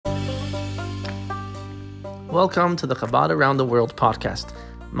Welcome to the Chabad Around the World podcast.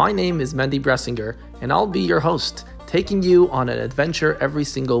 My name is Mendy Bressinger, and I'll be your host, taking you on an adventure every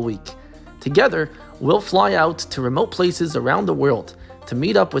single week. Together, we'll fly out to remote places around the world to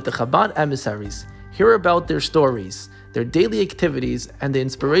meet up with the Chabad emissaries, hear about their stories, their daily activities, and the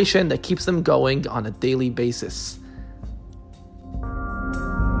inspiration that keeps them going on a daily basis.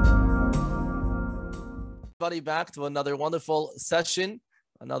 Everybody, back to another wonderful session,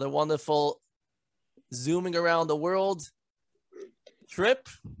 another wonderful zooming around the world trip.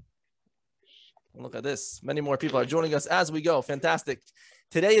 Look at this. Many more people are joining us as we go. Fantastic.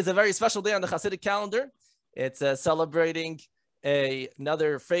 Today is a very special day on the Hasidic calendar. It's celebrating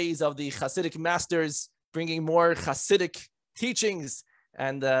another phase of the Hasidic masters, bringing more Hasidic teachings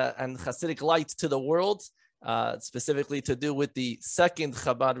and Hasidic light to the world, specifically to do with the second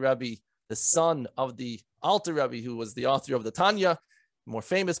Chabad Rabbi, the son of the Alter Rabbi, who was the author of the Tanya, more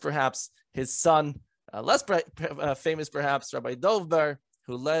famous perhaps, his son, less famous perhaps, Rabbi Dovber,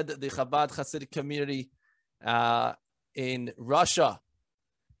 who led the Chabad Hasidic community in Russia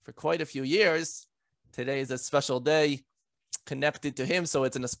for quite a few years. Today is a special day connected to him, so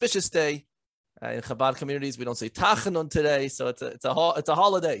it's an auspicious day. In Chabad communities, we don't say Tachanun today, so it's a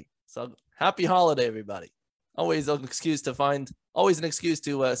holiday. So happy holiday, everybody. Always an excuse to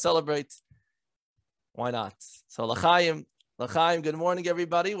celebrate. Why not? So L'chaim, good morning,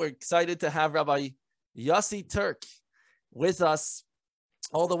 everybody. We're excited to have Rabbi Yossi Turk with us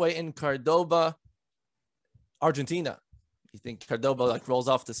all the way in Cordoba, Argentina. You think Cordoba rolls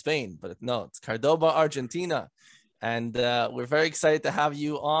off to Spain, but no, it's Cordoba, Argentina. And we're very excited to have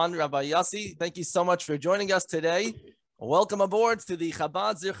you on, Rabbi Yossi. Thank you so much for joining us today. Welcome aboard to the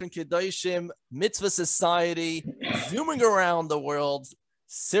Chabad Zichron Kedoshim Mitzvah Society Zooming Around the World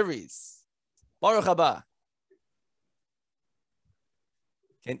series. Baruch haba.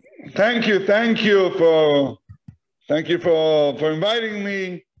 Thank you for inviting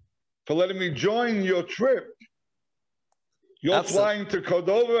me, for letting me join your trip. You're Absolutely. Flying to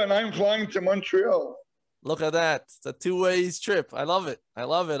Cordoba and I'm flying to Montreal. Look at that. It's a two-way trip. I love it.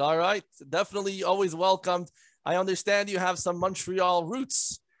 All right. Definitely always welcomed. I understand you have some Montreal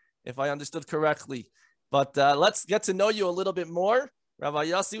roots, if I understood correctly. But let's get to know you a little bit more. Rabbi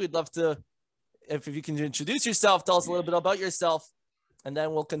Yossi, we'd love to, if you can introduce yourself, tell us a little bit about yourself, and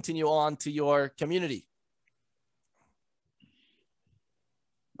then we'll continue on to your community.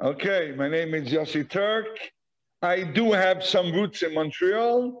 Okay, my name is Yossi Turk. I do have some roots in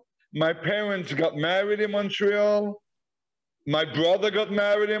Montreal. My parents got married in Montreal. My brother got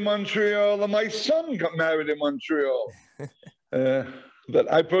married in Montreal, and my son got married in Montreal.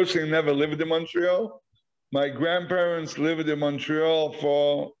 But I personally never lived in Montreal. My grandparents lived in Montreal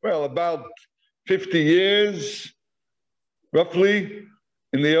for, about 50 years, roughly,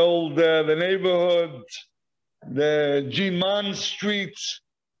 in the old, the neighborhood, the G-Man Street.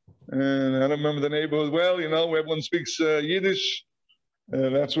 And I don't remember the neighborhood well, where everyone speaks Yiddish.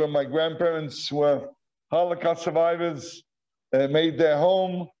 That's where my grandparents were Holocaust survivors, made their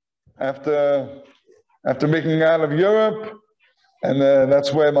home after making it out of Europe. And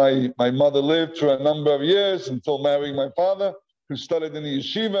that's where my mother lived for a number of years until marrying my father, who studied in the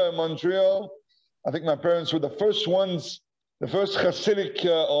yeshiva in Montreal. I think my parents were the first ones, the first Hasidic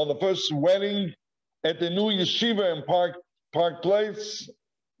or the first wedding at the new yeshiva in Park Place,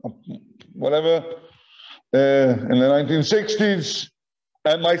 whatever, in the 1960s.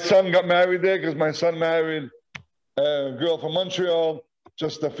 And my son got married there because my son married a girl from Montreal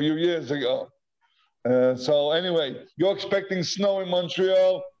just a few years ago. So anyway, you're expecting snow in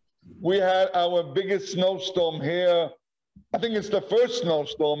Montreal. We had our biggest snowstorm here. I think it's the first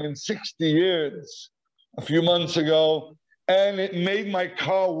snowstorm in 60 years, a few months ago. And it made my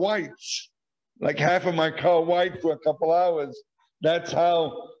car white, like half of my car white for a couple hours. That's as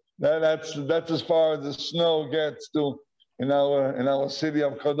far as the snow gets to in our city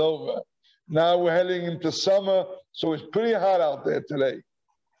of Cordoba. Now we're heading into summer, so it's pretty hot out there today.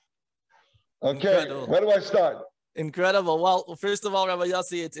 Okay, Incredible. Where do I start? Incredible. Well, first of all, Rabbi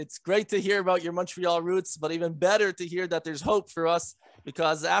Yossi, it's great to hear about your Montreal roots, but even better to hear that there's hope for us,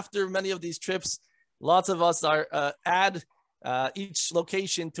 because after many of these trips, lots of us are add each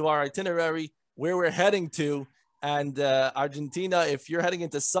location to our itinerary where we're heading to. And Argentina, if you're heading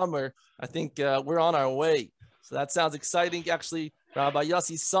into summer, I think we're on our way. So that sounds exciting. Actually, Rabbi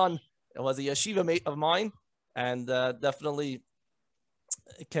Yossi's son was a yeshiva mate of mine, and definitely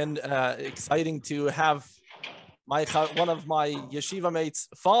exciting to have one of my yeshiva mates'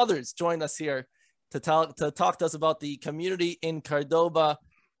 fathers join us here to talk to us about the community in Cordoba,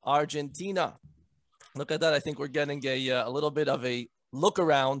 Argentina. Look at that. I think we're getting a little bit of a look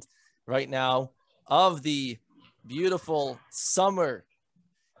around right now of the beautiful summer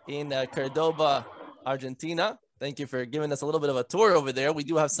in Cordoba, Argentina. Thank you for giving us a little bit of a tour over there. We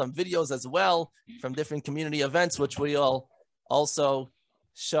do have some videos as well from different community events, which we'll also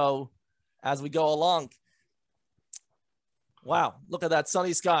show as we go along. Wow, look at that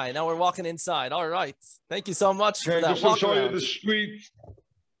sunny sky. Now we're walking inside. All right. Thank you so much for that just walk to show around. you the street.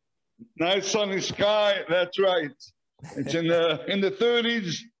 Nice sunny sky. That's right. It's in the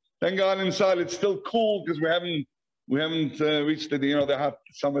 30s. Thank God inside it's still cool because we haven't reached the hot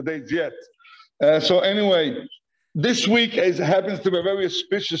summer days yet. So anyway, this week happens to be a very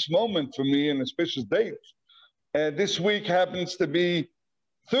auspicious moment for me, an auspicious date. This week happens to be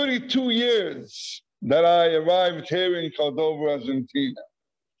 32 years that I arrived here in Córdoba, Argentina.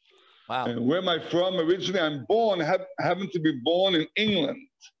 Wow. And where am I from? Originally, I'm happened to be born in England.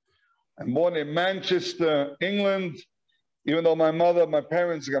 I'm born in Manchester, England. Even though my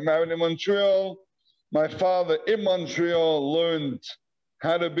parents got married in Montreal, my father in Montreal learned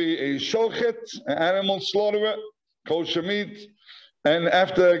how to be a shochet, an animal slaughterer, kosher meat. And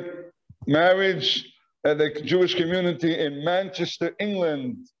after marriage, the Jewish community in Manchester,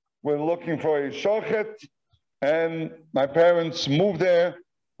 England, were looking for a shochet. And my parents moved there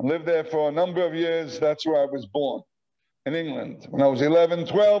and lived there for a number of years. That's where I was born, in England. When I was 11,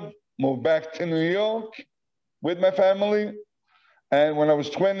 12, moved back to New York with my family. And when I was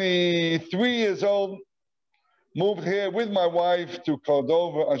 23 years old, moved here with my wife to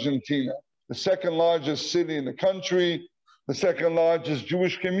Córdoba, Argentina, the second largest city in the country, the second largest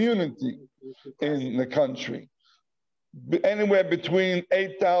Jewish community in the country. Anywhere between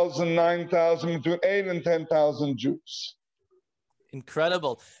 8,000, 9,000, between 8 and 10,000 Jews.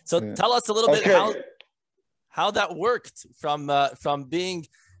 Incredible. So tell us a little bit how that worked from being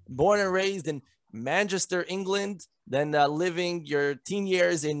born and raised in Manchester, England, then living your teen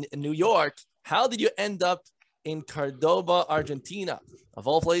years in New York. How did you end up in Cordoba, Argentina, of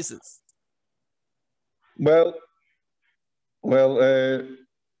all places? Well,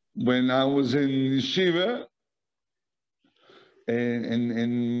 when I was in yeshiva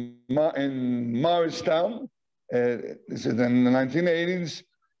in Morristown, this is in the 1980s,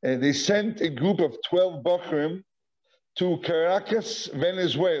 they sent a group of 12 Bachrim to Caracas,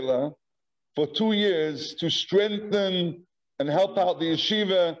 Venezuela, for 2 years to strengthen and help out the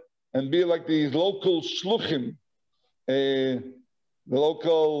yeshiva and be like these local shluchim, the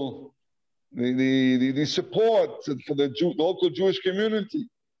support for the local Jewish community.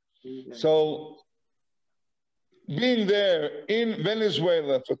 So being there in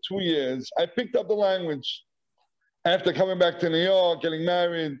Venezuela for 2 years, I picked up the language. After coming back to New York, getting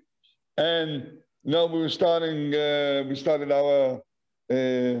married, and we started our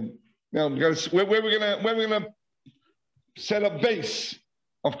where we're gonna set up base.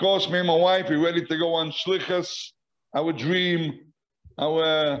 Of course, me and my wife, we're ready to go on shlichus. Our dream,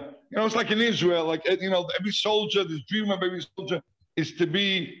 it's like in Israel, like every soldier, the dream of every soldier is to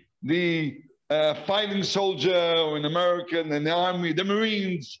be the fighting soldier, or an American in the army, the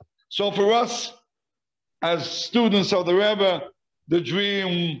Marines. So for us, as students of the Rebbe, the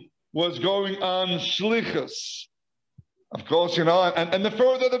dream was going on shlichus. Of course, and the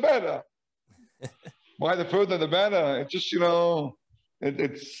further the better. Why the further the better? It's just,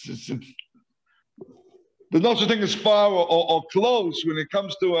 it's there's no such thing as far or close when it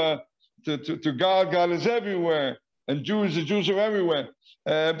comes to God. God is everywhere, and Jews are everywhere.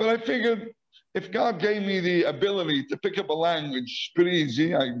 But I figured if God gave me the ability to pick up a language, pretty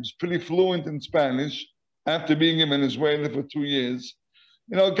easy. I was pretty fluent in Spanish after being in Venezuela for 2 years.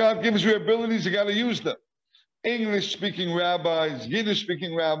 God gives you abilities, you got to use them. English-speaking rabbis,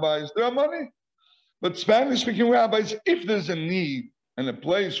 Yiddish-speaking rabbis, there are money. But Spanish-speaking rabbis, if there's a need and a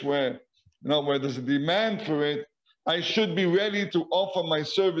place where there's a demand for it, I should be ready to offer my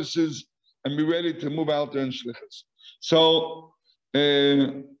services and be ready to move out there in shlichus. So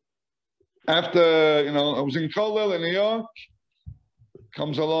after, I was in Kollel in New York,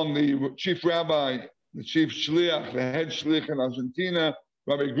 comes along the chief rabbi, the chief shliach, the head shliach in Argentina,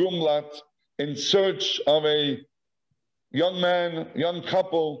 Rabbi Grumblat, in search of a young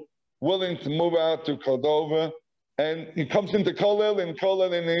couple willing to move out to Córdoba. And he comes into Kollel. In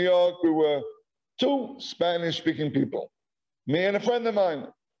Kollel in New York, we were 2 Spanish-speaking people, me and a friend of mine,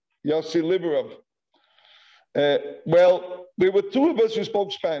 Yossi. There were 2 of us who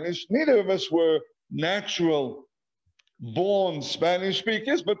spoke Spanish. Neither of us were natural-born Spanish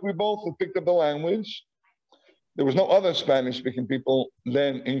speakers, but we both had picked up the language. There was no other Spanish-speaking people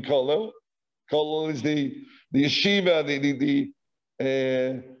then in Kollel. Kollel is the yeshiva,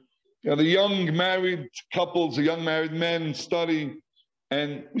 the young married couples, the young married men study,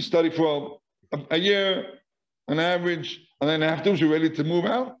 and we study for a year on average, and then afterwards you're ready to move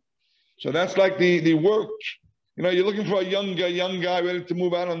out. So that's like the work. You know, you're looking for a young guy ready to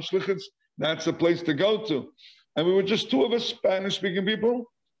move out on shlichus. That's the place to go to. And we were just two of us Spanish-speaking people,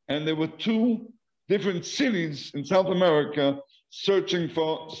 and there were two different cities in South America searching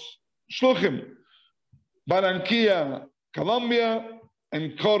for shluchim. Barranquilla, Colombia,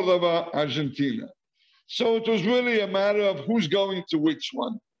 and Córdoba, Argentina. So it was really a matter of who's going to which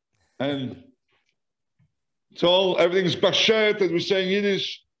one. And so everything's bashet, as we say in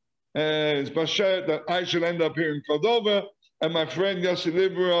Yiddish. It's bashet that I should end up here in Córdoba, and my friend Yossi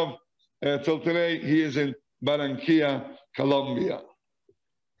Liberov, till today, he is in Barranquilla, Colombia.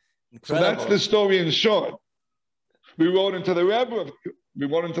 Incredible. So that's the story in short. We wrote into the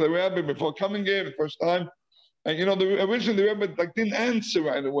Rabbi before coming here the first time. And you know, originally the Rebbe didn't answer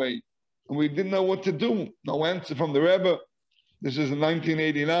right away. And we didn't know what to do. No answer from the Rebbe. This is in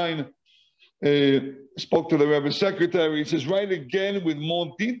 1989. Spoke to the Rebbe's secretary. He says, write again with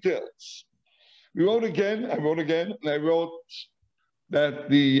more details. We wrote again, I wrote again, and I wrote that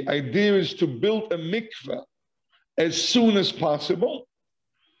the idea is to build a mikveh as soon as possible.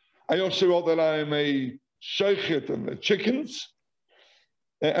 I also wrote that I am a sheikhet and the chickens.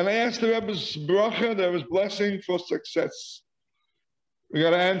 And I asked the Rebbe's bracha, the Rebbe's blessing for success. We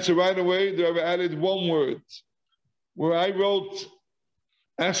got to answer right away. The Rebbe added one word. Where I wrote,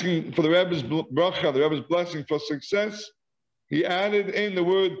 asking for the Rebbe's bracha, the Rebbe's blessing for success, he added in the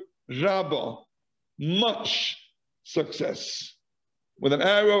word Rabbi, much success. With an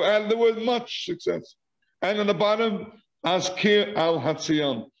arrow, added the word much success. And on the bottom, Azkir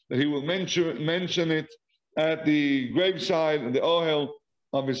al-Hatzion, that he will mention it at the graveside and the ohel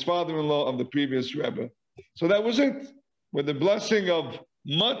of his father-in-law of the previous Rebbe. So that was it. With the blessing of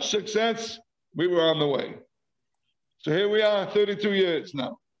much success, we were on the way. So here we are, 32 years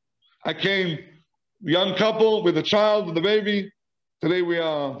now. I came, young couple with a child, with a baby. Today we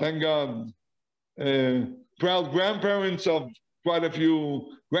are, thank God, proud grandparents of quite a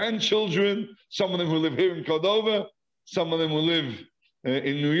few grandchildren, some of them who live here in Cordova, some of them who live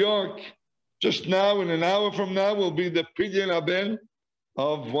in New York. Just now, in an hour from now, will be the Pidyon Aben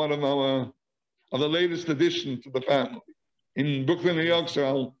of one of the latest addition to the family in Brooklyn, New York. So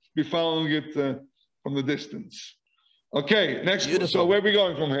I'll be following it from the distance. Okay, next. Beautiful. So where are we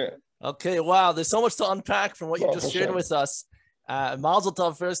going from here? Okay, wow. There's so much to unpack from what you just shared with us. Mazel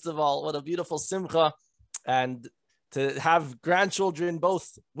tov, first of all. What a beautiful simcha. And to have grandchildren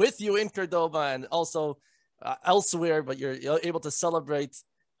both with you in Cordoba and also elsewhere, but you're able to celebrate,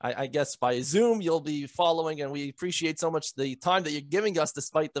 I guess, by Zoom, you'll be following, and we appreciate so much the time that you're giving us,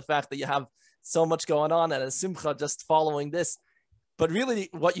 despite the fact that you have so much going on and a simcha just following this. But really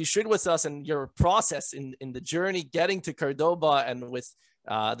what you shared with us and your process in the journey getting to Cordoba and with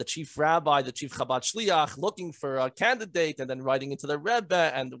the chief rabbi, the chief Chabad Shliach, looking for a candidate and then writing into the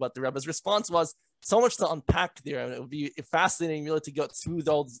Rebbe and what the Rebbe's response was, so much to unpack there. And it would be fascinating really to go through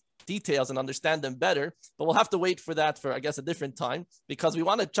those details and understand them better, but we'll have to wait for that for, I guess, a different time, because we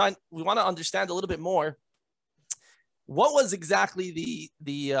want to understand a little bit more. What was exactly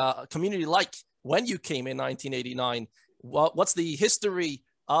the community like when you came in 1989? What's the history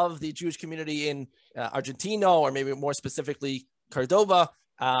of the Jewish community in Argentina, or maybe more specifically Cordoba,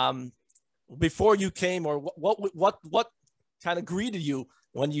 before you came, or what kind of greeted you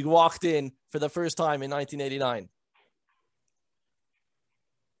when you walked in for the first time in 1989?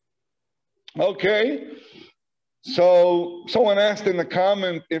 Okay, so someone asked in the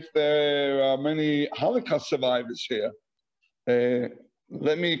comment if there are many Holocaust survivors here.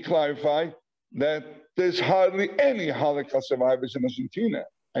 Let me clarify that there's hardly any Holocaust survivors in Argentina,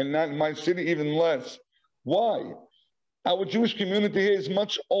 and not in my city, even less. Why? Our Jewish community here is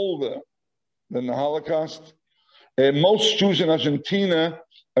much older than the Holocaust. Most Jews in Argentina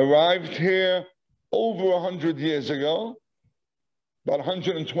arrived here over 100 years ago, about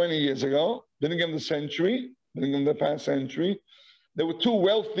 120 years ago, beginning of the century, beginning of the past century. There were two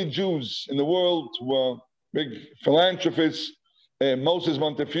wealthy Jews in the world who were big philanthropists, Moses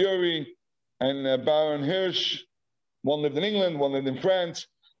Montefiore and Baron Hirsch. One lived in England, one lived in France.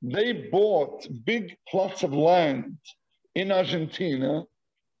 They bought big plots of land in Argentina.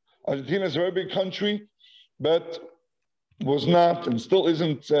 Argentina is a very big country, but was not and still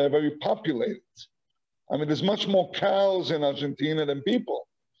isn't very populated. I mean, there's much more cows in Argentina than people.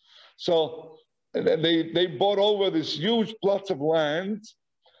 So they bought over this huge plots of land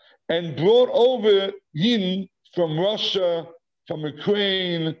and brought over yin from Russia, from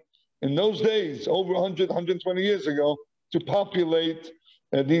Ukraine, in those days, over 100, 120 years ago, to populate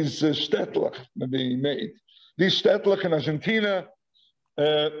these shtetl that they made. These shtetl in Argentina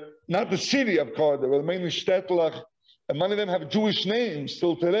not the city of Cordova, mainly Shtetlach, and many of them have Jewish names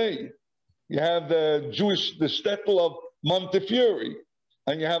still today. You have the shtetl of Montefiore,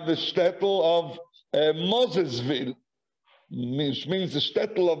 and you have the shtetl of Mosesville, which means the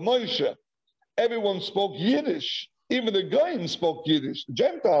shtetl of Moshe. Everyone spoke Yiddish. Even the Goyim spoke Yiddish. The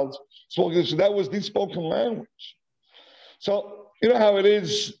Gentiles spoke Yiddish. That was the spoken language. So you know how it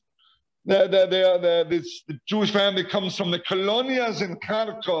is. The Jewish family comes from the colonias in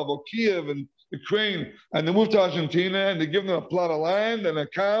Kharkov or Kiev and Ukraine, and they move to Argentina, and they give them a plot of land and a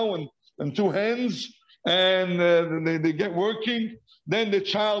cow and two hens, and they get working. Then the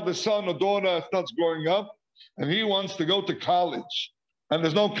child, the son or daughter, starts growing up, and he wants to go to college. And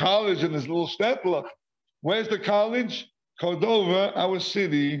there's no college in this little shtetl. Where's the college? Cordova, our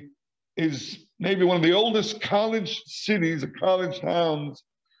city, is maybe one of the oldest college cities, or college towns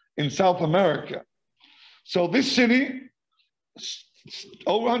in South America. So this city,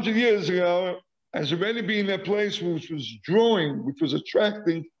 over 100 years ago, has already been a place which was drawing, which was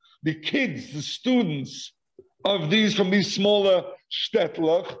attracting the kids, the students from these smaller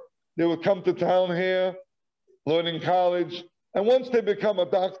shtetl. They would come to town here, learning college, and once they become a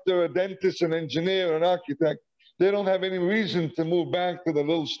doctor, a dentist, an engineer, an architect, they don't have any reason to move back to the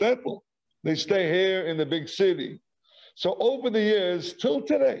little shtetl. They stay here in the big city. So over the years, till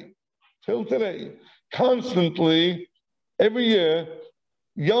today, constantly, every year,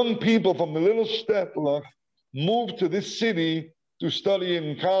 young people from the little shtetl move to this city to study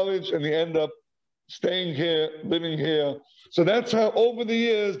in college, and they end up staying here, living here. So that's how over the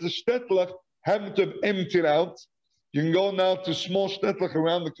years, the shtetl haven't have emptied out. You can go now to small shtetl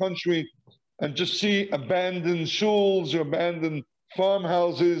around the country and just see abandoned shuls or abandoned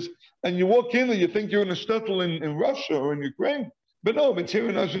farmhouses. And you walk in and you think you're in a shtetl in Russia or in Ukraine. But no, it's here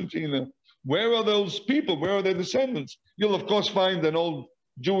in Argentina. Where are those people? Where are their descendants? You'll, of course, find an old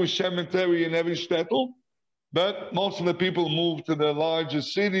Jewish cemetery in every shtetl, but most of the people move to the larger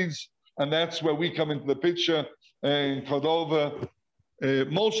cities, and that's where we come into the picture in Cordova.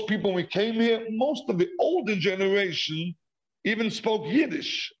 Most people, when we came here, most of the older generation even spoke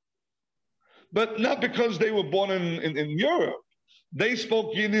Yiddish, but not because they were born in Europe. They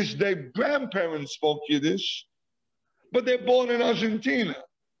spoke Yiddish, their grandparents spoke Yiddish, but they're born in Argentina.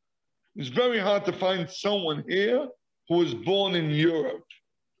 It's very hard to find someone here who was born in Europe,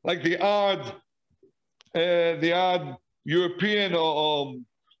 like the odd European or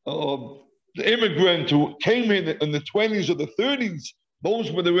the immigrant who came in the 20s or the 30s.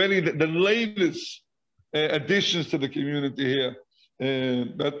 Those were really the latest additions to the community here.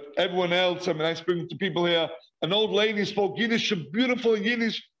 But everyone else, I mean, I speak to people here. An old lady spoke Yiddish, a beautiful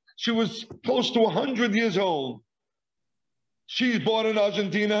Yiddish. She was close to 100 years old. She's born in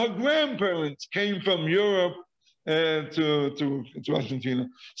Argentina. Her grandparents came from Europe to Argentina.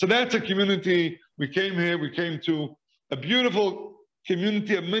 So that's a community. We came here, we came to a beautiful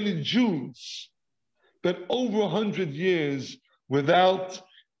community of many Jews, but over 100 years without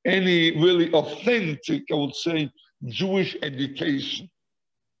any really authentic, I would say, Jewish education.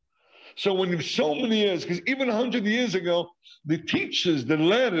 So when you've so many years, because even 100 years ago, the teachers, the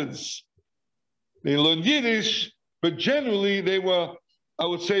letters, they learned Yiddish, but generally they were, I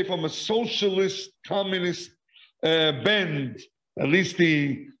would say, from a socialist, communist bend, at least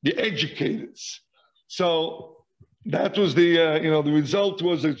the educators. So that was the result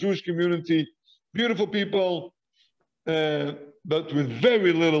was a Jewish community, beautiful people, but with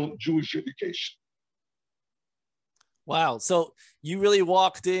very little Jewish education. Wow. So you really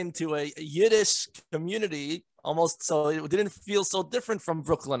walked into a Yiddish community almost, so it didn't feel so different from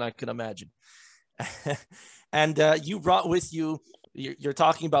Brooklyn, I can imagine. And you brought with you, you're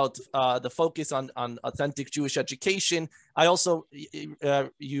talking about the focus on authentic Jewish education. I also,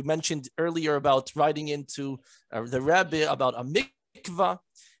 you mentioned earlier about writing into the Rabbi about a mikvah.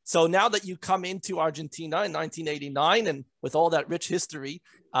 So now that you come into Argentina in 1989, and with all that rich history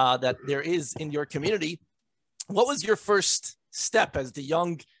that there is in your community, what was your first step as the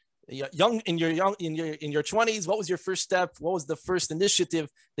young in your 20s? What was your first step? What was the first initiative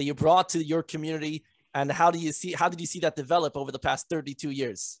that you brought to your community? And how did you see that develop over the past 32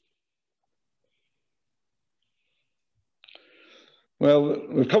 years? Well,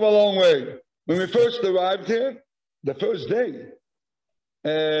 we've come a long way. When we first arrived here, the first day,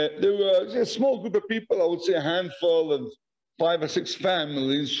 there was a small group of people, I would say a handful of 5 or 6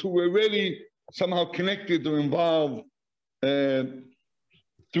 families who were really somehow connected or involved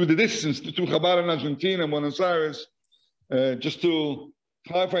through the distance to Chabad in Argentina, Buenos Aires. Just to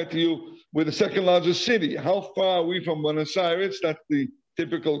clarify to you, we're the second largest city. How far are we from Buenos Aires? That's the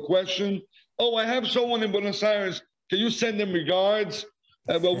typical question. Oh, I have someone in Buenos Aires. Can you send them regards?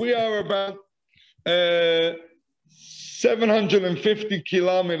 Well, we are about 750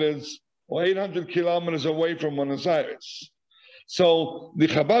 kilometers or 800 kilometers away from Buenos Aires. So the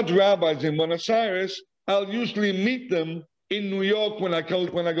Chabad rabbis in Buenos Aires, I'll usually meet them in New York when I go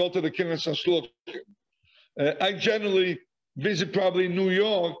to the Kinnis HaShluchim. I generally visit probably New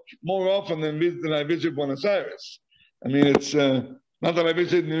York more often than I visit Buenos Aires. I mean, it's not that I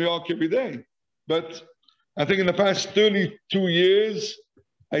visit New York every day, but I think in the past 32 years,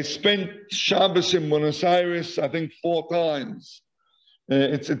 I spent Shabbos in Buenos Aires, I think 4 times.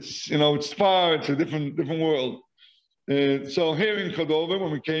 It's far, it's a different world. So here in Cordova,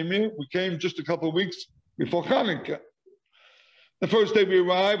 when we came just a couple of weeks before Hanukkah. The first day we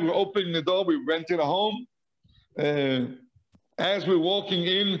arrived, we were opening the door, we rented a home. As we're walking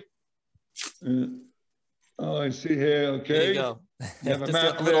in, I see here, okay. There you go.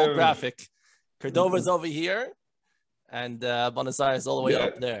 Just a little graphic. Cordova's over here, and Buenos Aires all the way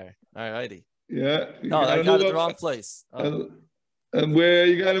up there. All righty. Yeah. No, I got it the wrong place. And where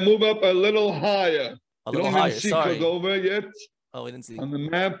you got to move up a little higher. A little higher, see sorry. Cordova yet? Oh, we didn't see. On the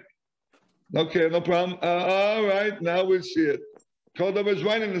map? Okay, no problem. All right, now we see it. Cordova is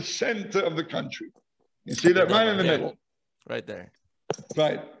right in the center of the country. You see that right in the middle? Right there.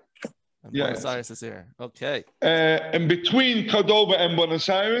 Right. And Buenos Aires is here. Okay. And between Cordova and Buenos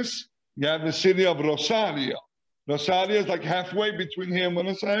Aires, you have the city of Rosario. Rosario is like halfway between here and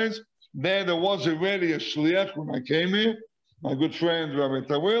Buenos Aires. There was already a shliach when I came here, my good friend Rabbi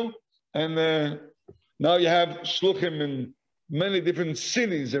Tawil. And now you have shluchim in many different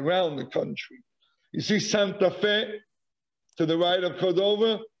cities around the country. You see Santa Fe to the right of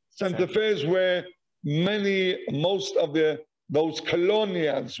Cordova. Santa Fe is where most of those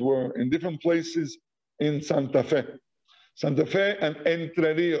colonias were in different places in Santa Fe. Santa Fe and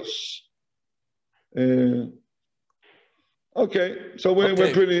Entre Rios. Okay, so we're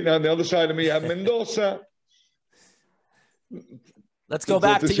pretty, on the other side of me, you have Mendoza. Let's go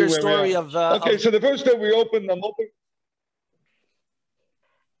back to your story of... okay, so the first day we opened,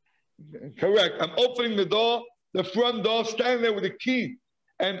 correct, I'm opening the door, the front door, standing there with a key,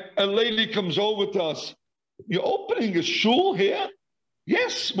 and a lady comes over to us. You're opening a shul here?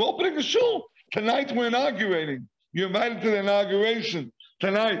 Yes, we're opening a shul. Tonight we're inaugurating. You're invited to the inauguration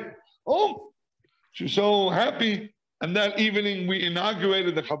tonight. Oh, she's so happy. And that evening we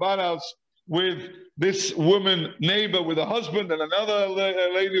inaugurated the Chabad house with this woman neighbor with a husband and another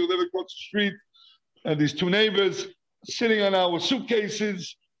lady who lived across the street. And these 2 neighbors sitting on our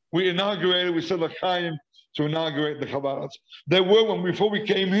suitcases. We inaugurated, we said l'chaim to inaugurate the Chabad house. There were, before we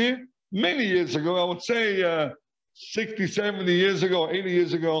came here, many years ago, I would say 60, 70 years ago, 80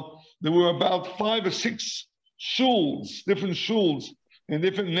 years ago, there were about 5 or 6 shuls, different shuls in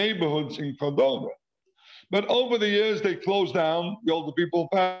different neighborhoods in Cordova. But over the years, they closed down. The older people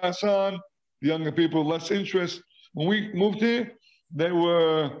pass on, the younger people less interest. When we moved here, there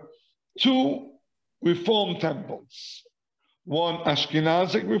were 2 Reform temples. One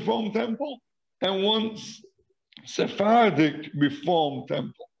Ashkenazic Reform temple and one Sephardic Reform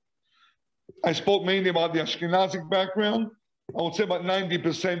temple. I spoke mainly about the Ashkenazic background. I would say about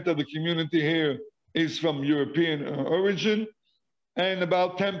 90% of the community here is from European origin, and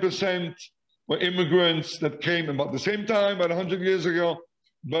about 10% were immigrants that came about the same time, about 100 years ago,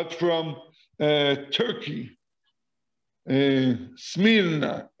 but from Turkey,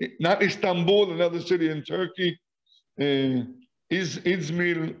 Smyrna, not Istanbul, another city in Turkey,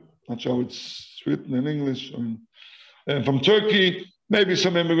 Izmir, not sure how it's written in English, from Turkey, maybe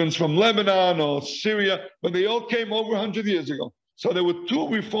some immigrants from Lebanon or Syria, but they all came over 100 years ago. So there were 2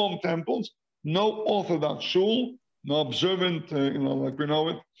 Reform temples, no Orthodox shul, no observant, like we know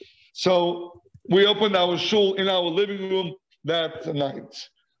it. So we opened our shul in our living room that night.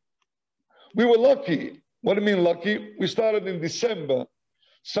 We were lucky. What do you mean lucky? We started in December,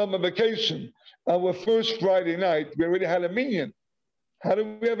 summer vacation. Our first Friday night, we already had a minyan. How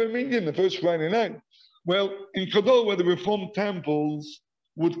did we have a minyan the first Friday night? Well, in Cordova, the Reformed temples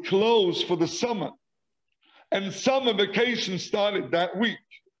would close for the summer. And summer vacation started that week.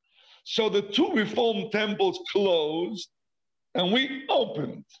 So the 2 Reformed temples closed and we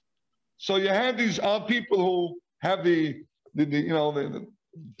opened. So you had these people who have the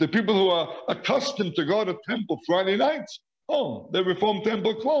people who are accustomed to go to temple Friday nights. Oh, the Reformed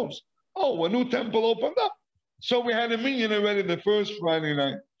temple closed. Oh, a new temple opened up. So we had a minyan already the first Friday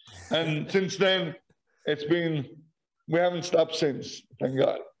night. And since then, we haven't stopped since, thank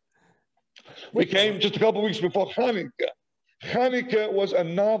God. We came just a couple of weeks before Hanukkah. Hanukkah was a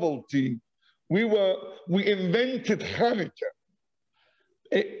novelty. We invented Hanukkah.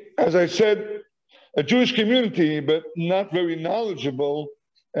 As I said, a Jewish community, but not very knowledgeable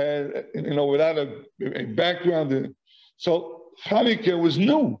without a background. So Hanukkah was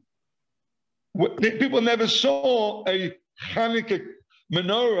new. People never saw a Hanukkah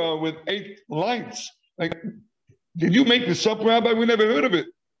menorah with 8 lights. Like, did you make this up, Rabbi? We never heard of it.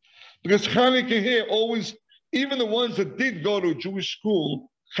 Because Hanukkah here always, even the ones that did go to Jewish school,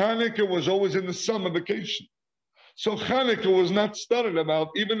 Hanukkah was always in the summer vacation. So Hanukkah was not studied about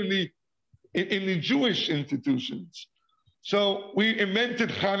even in the Jewish institutions. So we invented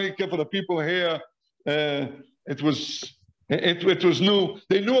Hanukkah for the people here. It was new.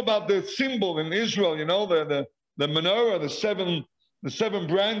 They knew about the symbol in Israel, the menorah, the seven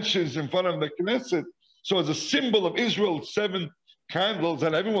branches in front of the Knesset. So it's a symbol of Israel, 7 candles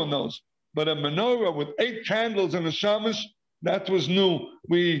that everyone knows. But a menorah with 8 candles in the Shamash, that was new.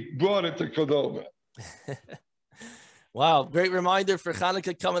 We brought it to Cordova. Wow, great reminder for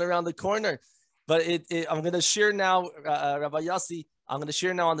Hanukkah coming around the corner. But I'm going to share now, Rabbi Yossi, I'm going to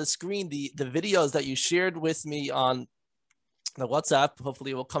share now on the screen the videos that you shared with me on the WhatsApp.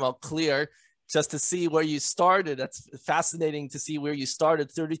 Hopefully it will come out clear, just to see where you started. That's fascinating to see where you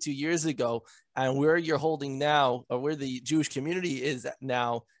started 32 years ago and where you're holding now, or where the Jewish community is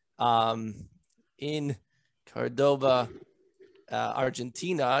now in Cordova,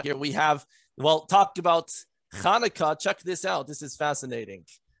 Argentina. Here we have, talked about Hanukkah. Check this out. This is fascinating.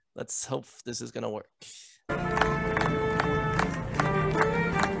 Let's hope this is going to work.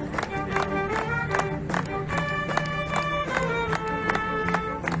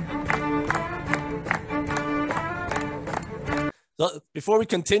 So before we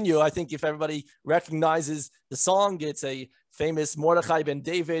continue, I think if everybody recognizes the song, it's a famous Mordechai ben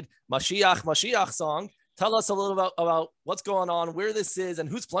David, Mashiach, Mashiach song. Tell us a little about what's going on, where this is, and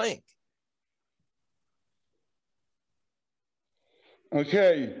who's playing.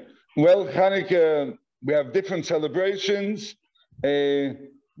 Okay, well, Hanukkah, we have different celebrations.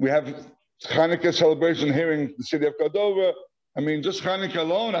 We have Hanukkah celebration here in the city of Cordova. I mean, just Hanukkah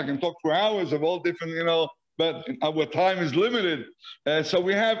alone, I can talk for hours of all different, but our time is limited. So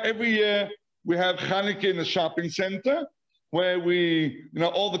we have every year, we have Hanukkah in the shopping center, where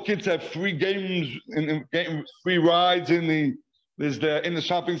all the kids have free games and free rides in the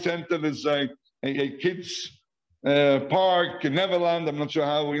shopping center. There's a kids park in Neverland. I'm not sure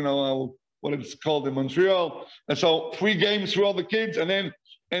what it's called in Montreal. And so free games for all the kids. And then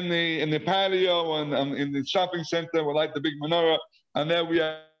in the patio and in the shopping center, we light the big menorah. And there we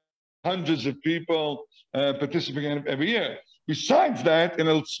have hundreds of people participating every year. Besides that, in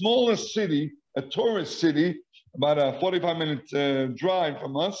a smaller city, a tourist city, about a 45-minute drive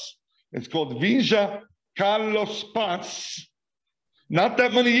from us, it's called Villa Carlos Paz. Not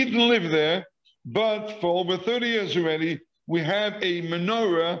that many Yidden live there, but for over 30 years already, we have a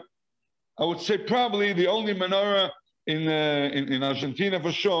menorah. I would say probably the only menorah in Argentina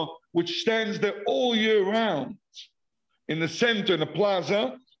for sure, which stands there all year round. In the center, in the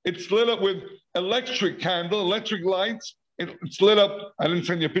plaza, it's lit up with electric lights. It's lit up. I didn't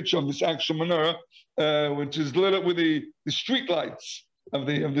send you a picture of this actual menorah, which is lit up with the street lights of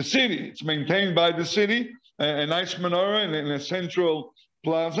the city. It's maintained by the city, a nice menorah in a central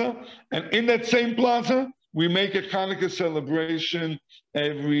plaza. And in that same plaza, we make a Hanukkah celebration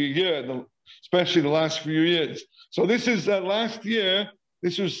every year, especially the last few years. So this is last year.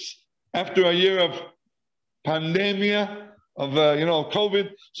 This was after a year of pandemia, of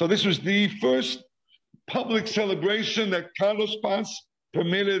COVID. So this was the first public celebration that Carlos Paz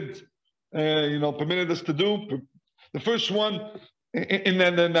permitted us to do. The first one in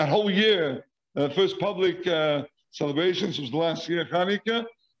that whole year, first public celebrations was last year, Hanukkah,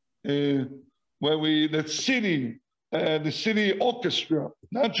 where the city orchestra,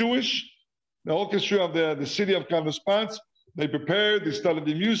 not Jewish, the orchestra of the city of Carlos Paz, they prepared, they started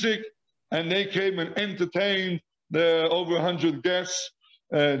the music, and they came and entertained the over 100 guests,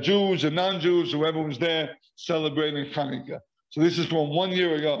 Jews and non-Jews, whoever was there celebrating Hanukkah. So this is from 1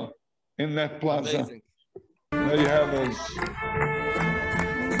 year ago in that plaza. Amazing. There you have those.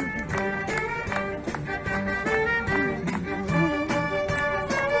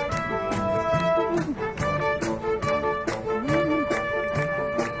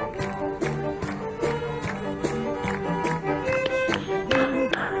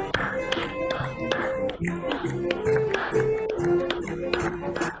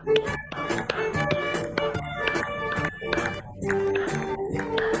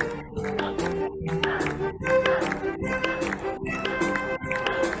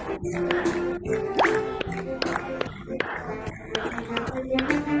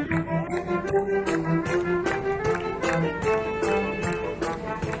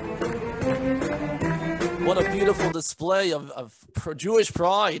 beautiful display of Jewish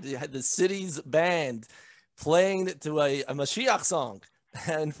pride. You had the city's band playing to a Mashiach song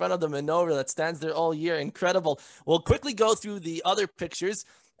in front of the menorah that stands there all year. Incredible. We'll quickly go through the other pictures.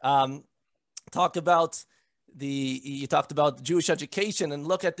 You talked about Jewish education, and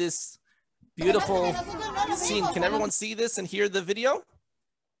look at this beautiful scene. Can everyone see this and hear the video?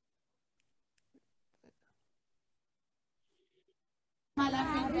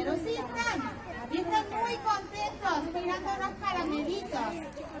 Pero sí están muy contentos mirando unos caramelitos.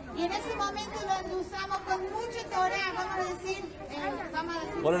 Y en ese momento lo endulzamos con mucho Torah, vamos a decir.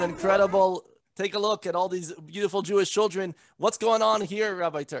 What an incredible, take a look at all these beautiful Jewish children. What's going on here,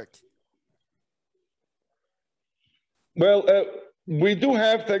 Rabbi Turk? Well, we do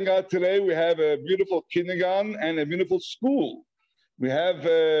have, thank God today, we have a beautiful kindergarten and a beautiful school. We have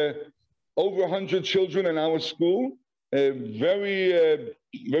over 100 children in our school. A very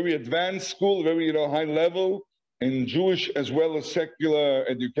advanced school, very high level in Jewish as well as secular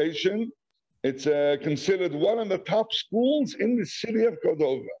education. It's considered one of the top schools in the city of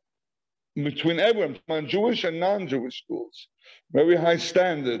Cordova, between everyone, Jewish and non-Jewish schools. Very high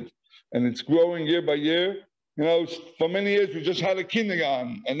standard, and it's growing year by year. For many years we just had a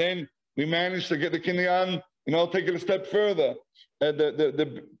kindergarten, and then we managed to get the kindergarten, take it a step further.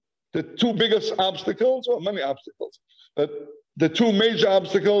 The two biggest obstacles, well, many obstacles, but the two major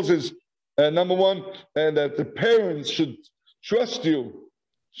obstacles is, number one, that the parents should trust you,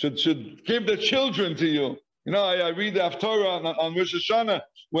 should give their children to you. I read the Haftorah on Rosh Hashanah,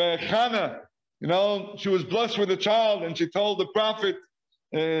 where Hannah, she was blessed with a child, and she told the prophet,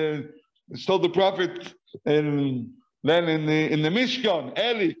 and then in the Mishkan,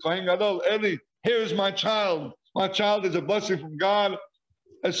 Eli, Kohen Gadol, Eli, here's my child. My child is a blessing from God.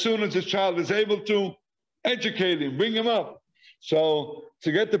 As soon as this child is able to, educate him, bring him up. So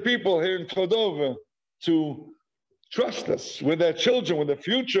to get the people here in Cordova to trust us with their children, with the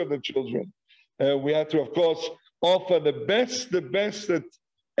future of the children, we have to, of course, offer the best that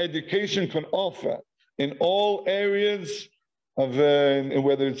education can offer in all areas of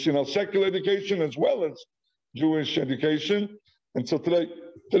whether it's secular education as well as Jewish education. And so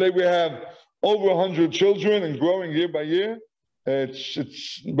today we have over 100 children and growing year by year. It's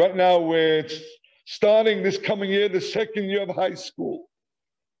right now we're starting this coming year, the second year of high school.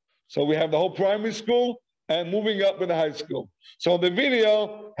 So we have the whole primary school and moving up in the high school. So the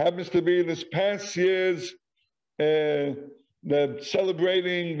video happens to be this past year's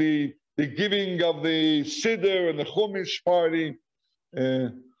celebrating the giving of the Siddur and the Chumash party.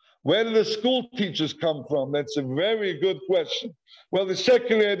 Where do the school teachers come from? That's a very good question. Well, the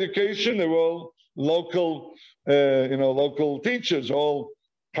secular education, they're all local, local teachers, all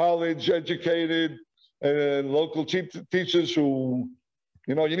college educated, local teachers who,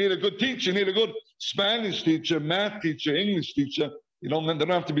 you need a good teacher, you need a good Spanish teacher, math teacher, English teacher. They don't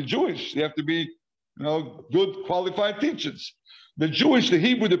have to be Jewish. They have to be, good qualified teachers. The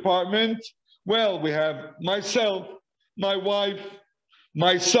Hebrew department, well, we have myself, my wife,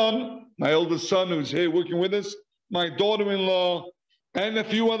 my son, my oldest son who's here working with us, my daughter-in-law, and a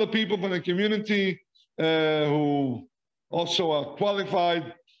few other people from the community who also are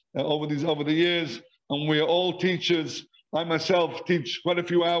qualified over the years, and we are all teachers. I myself teach quite a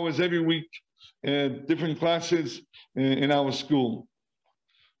few hours every week, different classes in our school.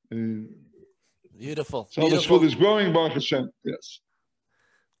 Beautiful. So the school is growing, Baruch Hashem. Yes.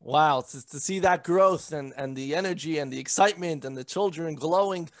 Wow, to see that growth and the energy and the excitement and the children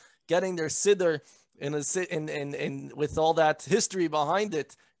glowing, getting their siddur in with all that history behind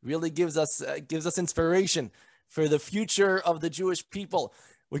it, really gives us inspiration for the future of the Jewish people.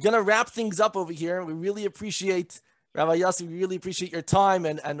 We're gonna wrap things up over here. We really appreciate Rabbi Yossi, we really appreciate your time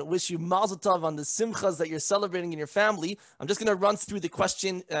and wish you mazel tov on the simchas that you're celebrating in your family. I'm just going to run through the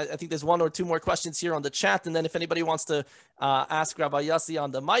question. I think there's one or two more questions here on the chat. And then if anybody wants to ask Rabbi Yossi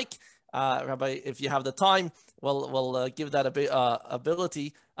on the mic, Rabbi, if you have the time, we'll give that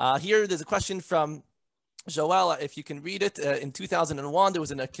ability. Here, there's a question from Joel, if you can read it. In 2001, there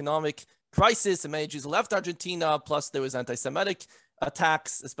was an economic crisis and many Jews left Argentina, plus there was anti-Semitic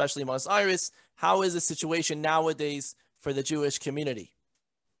attacks, especially in Buenos Aires. How is the situation nowadays for the Jewish community?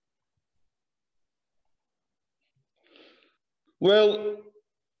 Well,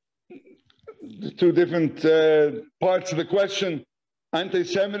 two different parts of the question.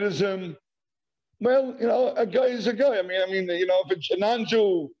 Anti-Semitism, well, a guy is a guy. I mean, if a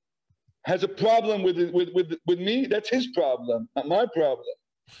non-Jew has a problem with me, that's his problem, not my problem.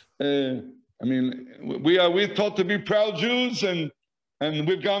 We're taught to be proud Jews, and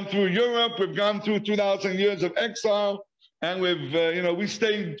we've gone through Europe, we've gone through 2,000 years of exile, and we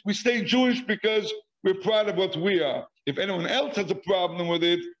stay Jewish because we're proud of what we are. If anyone else has a problem with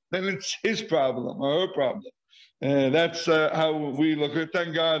it, then it's his problem or her problem. That's how we look at it.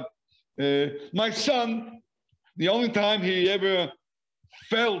 Thank God. My son, the only time he ever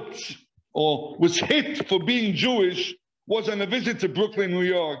felt or was hit for being Jewish was on a visit to Brooklyn, New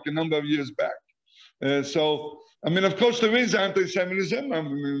York, a number of years back. So, I mean, of course, there is anti-Semitism. I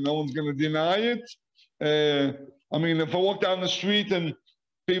mean, no one's going to deny it. I mean, if I walk down the street and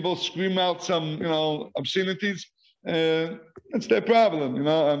people scream out some, obscenities, it's their problem,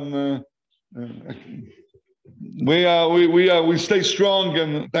 And we stay strong,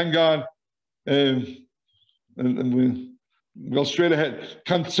 and thank God, and we go straight ahead.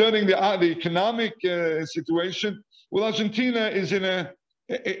 Concerning the economic situation, well, Argentina is in an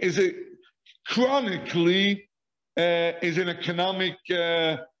economic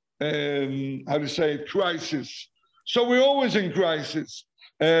crisis. So we're always in crisis.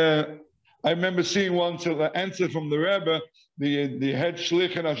 I remember seeing once an answer from the Rebbe, the head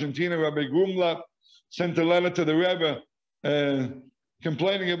shlich in Argentina, Rabbi Grumlat, sent a letter to the Rebbe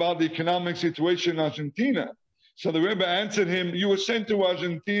complaining about the economic situation in Argentina. So the Rebbe answered him, you were sent to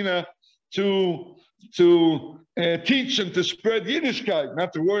Argentina to teach and to spread Yiddishkeit,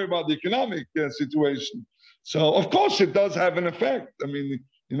 not to worry about the economic situation. So of course it does have an effect. I mean,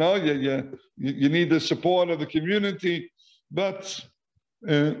 you need the support of the community, but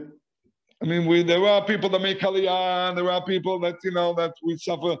I mean, there are people that make Aliyah, and there are people that, that we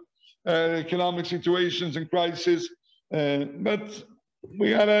suffer economic situations and crises, but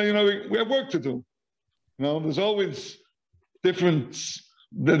we gotta, we have work to do. There's always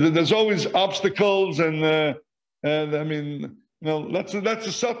there's always obstacles, and I mean, that's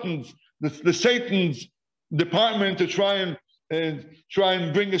the Satan's department to try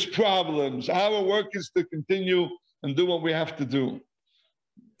and bring us problems. Our work is to continue and do what we have to do.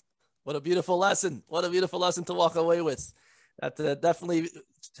 What a beautiful lesson. What a beautiful lesson to walk away with. That definitely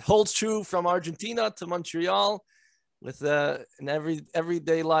holds true from Argentina to Montreal with in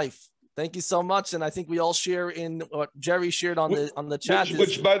everyday life. Thank you so much. And I think we all share in what Jerry shared on the chat.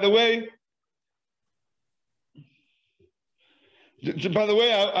 Which by the way,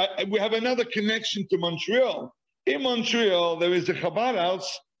 we have another connection to Montreal. In Montreal, there is a Chabad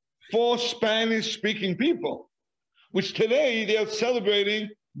house for Spanish-speaking people, which today they are celebrating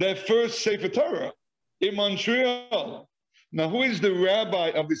their first Sefer Torah in Montreal. Now, who is the rabbi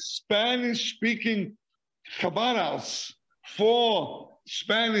of the Spanish-speaking Chabad house for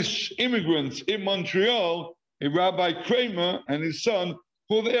Spanish immigrants in Montreal? A Rabbi Kramer and his son,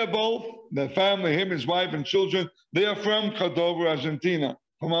 who they are both, their family, him, his wife, and children, they are from Cordova, Argentina,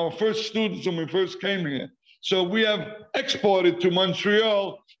 from our first students when we first came here. So we have exported to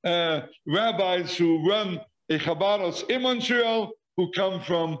Montreal rabbis who run a Chabad house in Montreal, who come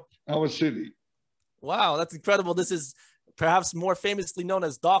from our city. Wow, that's incredible. This is perhaps more famously known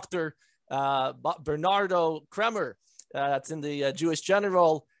as Dr. Bernardo Kremer. That's in the Jewish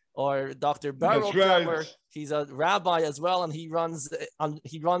General, or Dr. Beryl Kremer. Right. He's a rabbi as well, and he runs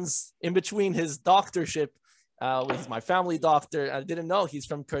in between his doctorship. He's my family doctor. I didn't know he's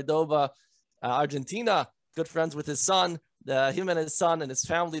from Cordova, Argentina. Good friends with his son. Him and his son and his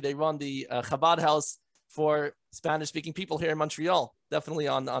family, they run the Chabad house for Spanish-speaking people here in Montreal, definitely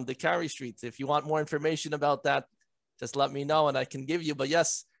on the Carey Street. If you want more information about that, just let me know and I can give you. But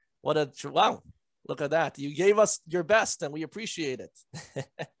yes, wow, look at that. You gave us your best and we appreciate it.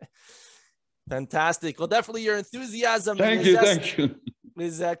 Fantastic. Well, definitely your enthusiasm thank you.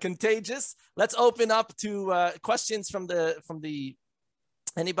 is contagious. Let's open up to questions from the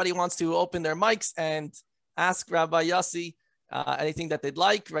anybody wants to open their mics and ask Rabbi Yossi anything that they'd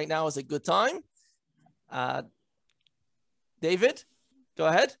like. Right now is a good time. David, go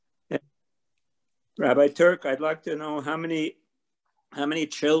ahead. Rabbi Turk, I'd like to know how many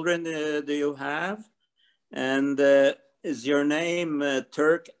children do you have, and is your name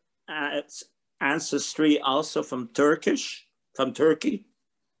Turk ancestry also from Turkey?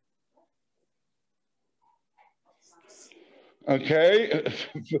 Okay.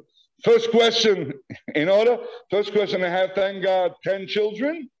 First question in order. First question, I have, thank God, 10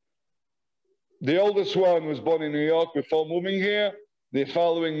 children. The oldest one was born in New York before moving here. The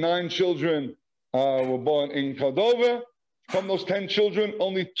following 9 children were born in Cordova. From those 10 children,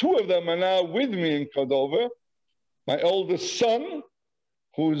 only 2 of them are now with me in Cordova. My oldest son,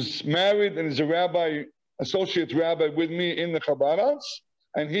 who's married and is a associate rabbi with me in the Chabad house,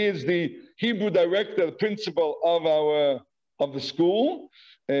 and he is the Hebrew director, the principal of the school.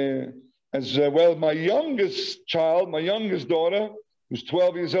 As well, my youngest daughter, who's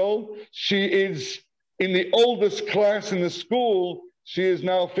 12 years old, she is in the oldest class in the school. She is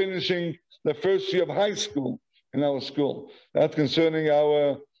now finishing the first year of high school in our school. That's concerning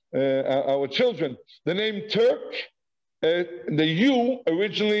our children. The name Turk, the U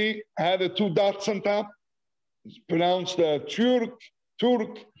originally had the 2 dots on top. It's pronounced Turk.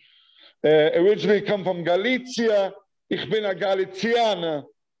 Originally come from Galicia. Ich bin a Galiciana,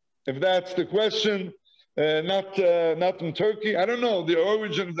 if that's the question. Not from Turkey. I don't know the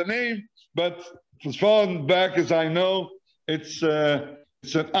origin of the name, but as far back as I know, it's an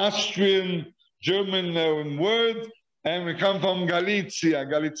Austrian German word, and we come from Galicia,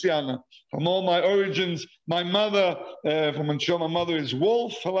 Galiciana. From all my origins, my mother from Montreal, my mother is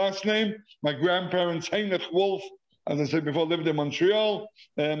Wolf, her last name. My grandparents, Heinrich Wolf, as I said before, lived in Montreal.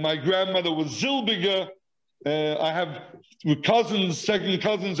 My grandmother was Zilbiger. I have cousins, second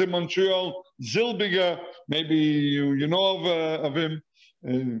cousins in Montreal. Zilbiger, maybe you know of him.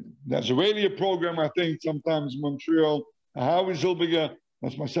 There's a radio program, I think, sometimes in Montreal. Howie Zilbiger,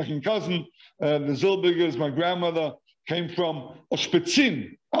 that's my second cousin. The Zilbigers, my grandmother, came from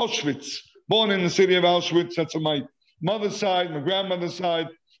Auschwitz, born in the city of Auschwitz. That's on my mother's side, my grandmother's side.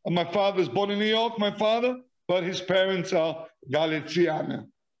 And my father's born in New York, my father, but his parents are Galiciana.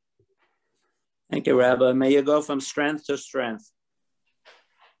 Thank you, Rabbi. May you go from strength to strength.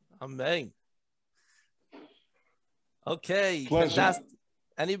 Amen. Okay. Pleasure. Fantastic.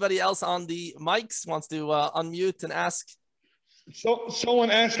 Anybody else on the mics wants to unmute and ask? So someone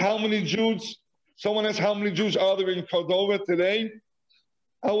asked how many Jews are there in Cordova today?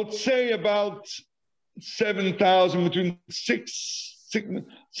 I would say about 7,000, between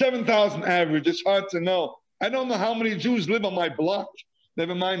 7,000 average. It's hard to know. I don't know how many Jews live on my block,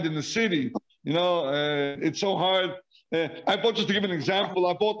 never mind in the city. You know, it's so hard. I bought, just to give an example,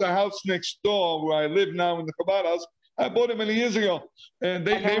 I bought the house next door where I live now in the Chabad house. I bought it many years ago. And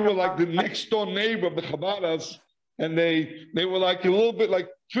they were like the next door neighbor of the Chabad house. And they were like a little bit like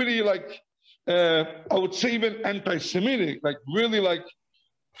pretty like, I would say even anti-Semitic, like really like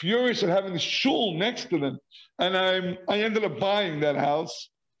furious at having the shul next to them. And I ended up buying that house.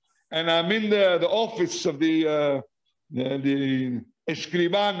 And I'm in the office of the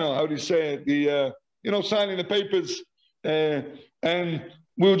escribano, how do you say it? The, signing the papers. And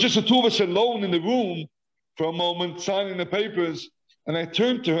we were just the two of us alone in the room for a moment, signing the papers. And I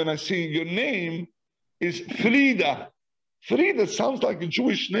turned to her and I see, your name is Frida. Frida sounds like a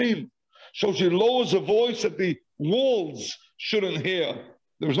Jewish name. So she lowers her voice that the walls shouldn't hear.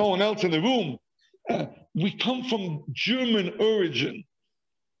 There was no one else in the room. We come from German origin,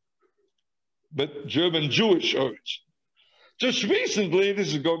 but German Jewish origin. Just recently,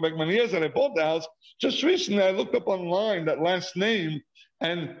 this is going back many years that I bought the house, just recently I looked up online that last name,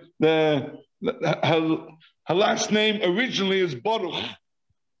 and her last name originally is Baruch.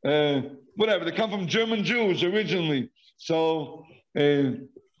 Whatever, they come from German Jews originally. So they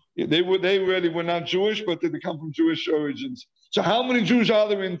really were not Jewish, but they come from Jewish origins. So how many Jews are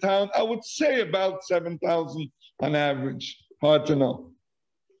there in town? I would say about 7,000 on average. Hard to know.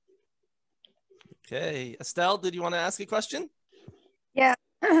 Okay. Estelle, did you want to ask a question? Yeah.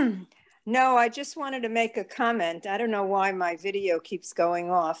 No, I just wanted to make a comment. I don't know why my video keeps going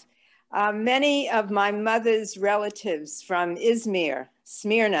off. Many of my mother's relatives from Izmir,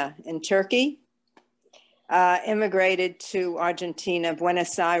 Smyrna in Turkey, immigrated to Argentina,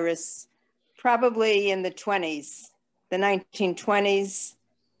 Buenos Aires, probably in the 1920s,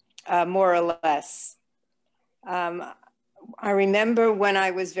 more or less. I remember when I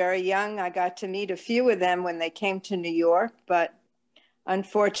was very young, I got to meet a few of them when they came to New York, but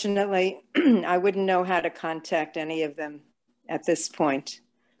unfortunately, I wouldn't know how to contact any of them at this point.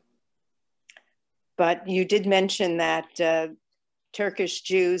 But you did mention that Turkish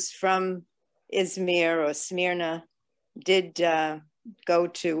Jews from Izmir or Smyrna did go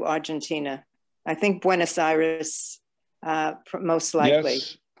to Argentina. I think Buenos Aires, most likely.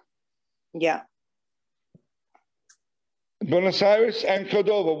 Yes. Yeah. Buenos Aires and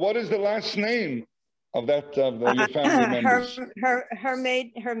Cordova. What is the last name of that your family members?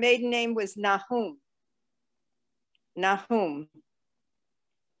 Her maiden name was Nahum. Nahum.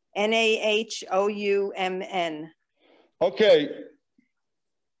 Nahoumn. Okay.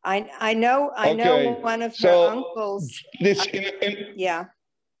 I know one of her uncles. Yeah.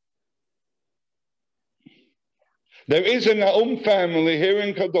 There is a Nahum family here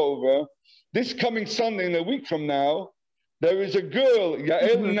in Cordova. This coming Sunday, in a week from now, there is a girl,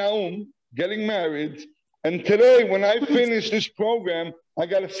 Yael Nahum, getting married. And today, when I finish this program, I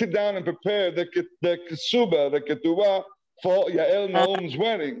got to sit down and prepare the ketubah for Yael Nahum's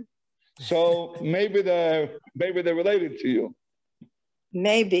wedding. So maybe they're related to you.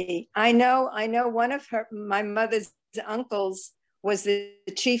 Maybe. I know one of my mother's uncles was the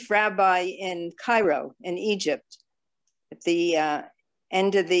chief rabbi in Cairo, in Egypt, at the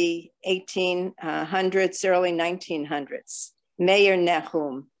end of the 1800s, early 1900s. Meir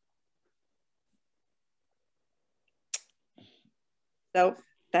Nahum. So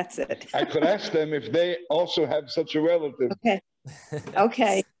that's it. I could ask them if they also have such a relative. Okay.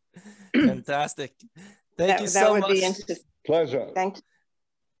 Okay. Fantastic. Thank you so that would much. Be interesting. Pleasure. Thank you.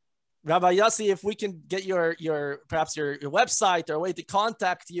 Rabbi Yossi, if we can get perhaps your website or a way to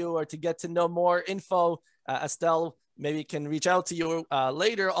contact you or to get to know more info, Estelle maybe can reach out to you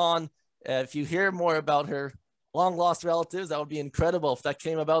later on. If you hear more about her long lost relatives, that would be incredible. If that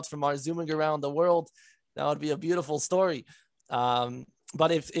came about from our zooming around the world, that would be a beautiful story.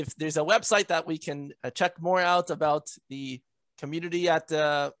 But if there's a website that we can check more out about the community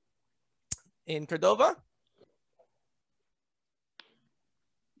in Cordova.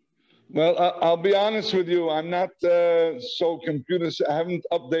 Well, I'll be honest with you. I'm not so I haven't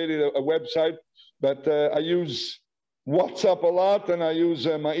updated a website, but I use WhatsApp a lot, and I use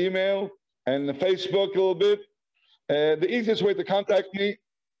my email and the Facebook a little bit. The easiest way to contact me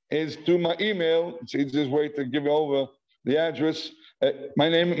is through my email. It's the easiest way to give you over the address. My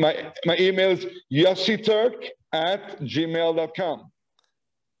email is yossiturk@gmail.com.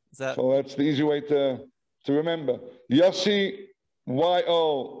 So that's the easy way to remember. Yossi,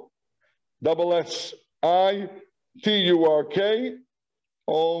 YOSSITURK,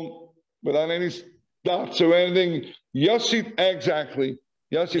 all without any dots or anything. Yossi, exactly.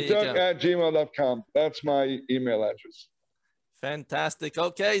 yossiturk@gmail.com. That's my email address. Fantastic.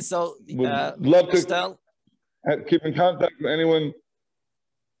 Okay, so love to keep in contact with anyone.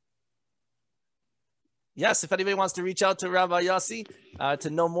 Yes, if anybody wants to reach out to Rabbi Yossi to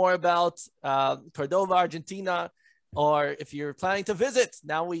know more about Cordova, Argentina, or if you're planning to visit,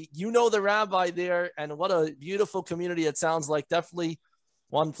 now you know the rabbi there, and what a beautiful community it sounds like. Definitely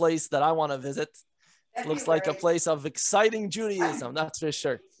one place that I want to visit. It looks like a place of exciting Judaism, that's for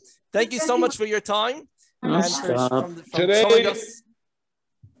sure. Thank you so much for your time. And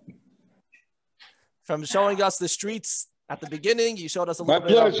from showing us the streets at the beginning. You showed us a little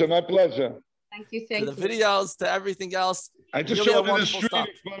bit. My pleasure. Thank you. To the videos, to everything else. I just showed you the street in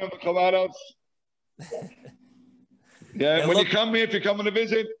front of the Chabad house. Yeah, when you come here, if you're coming to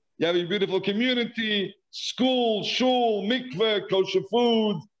visit, you have a beautiful community, school, shul, mikveh, kosher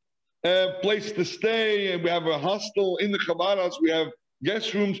food, place to stay, and we have a hostel in the Chabad house. We have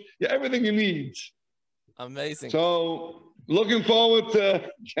guest rooms, everything you need. Amazing. So looking forward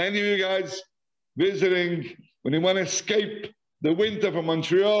to any of you guys visiting. When you want to escape the winter from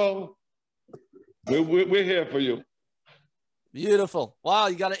Montreal, we're here for you. Beautiful. Wow,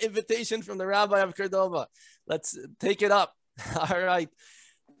 you got an invitation from the Rabbi of Cordova. Let's take it up. All right.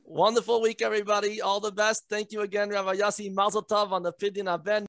 Wonderful week, everybody. All the best. Thank you again, Rabbi Yossi. Mazel tov on the Pidyon Aben.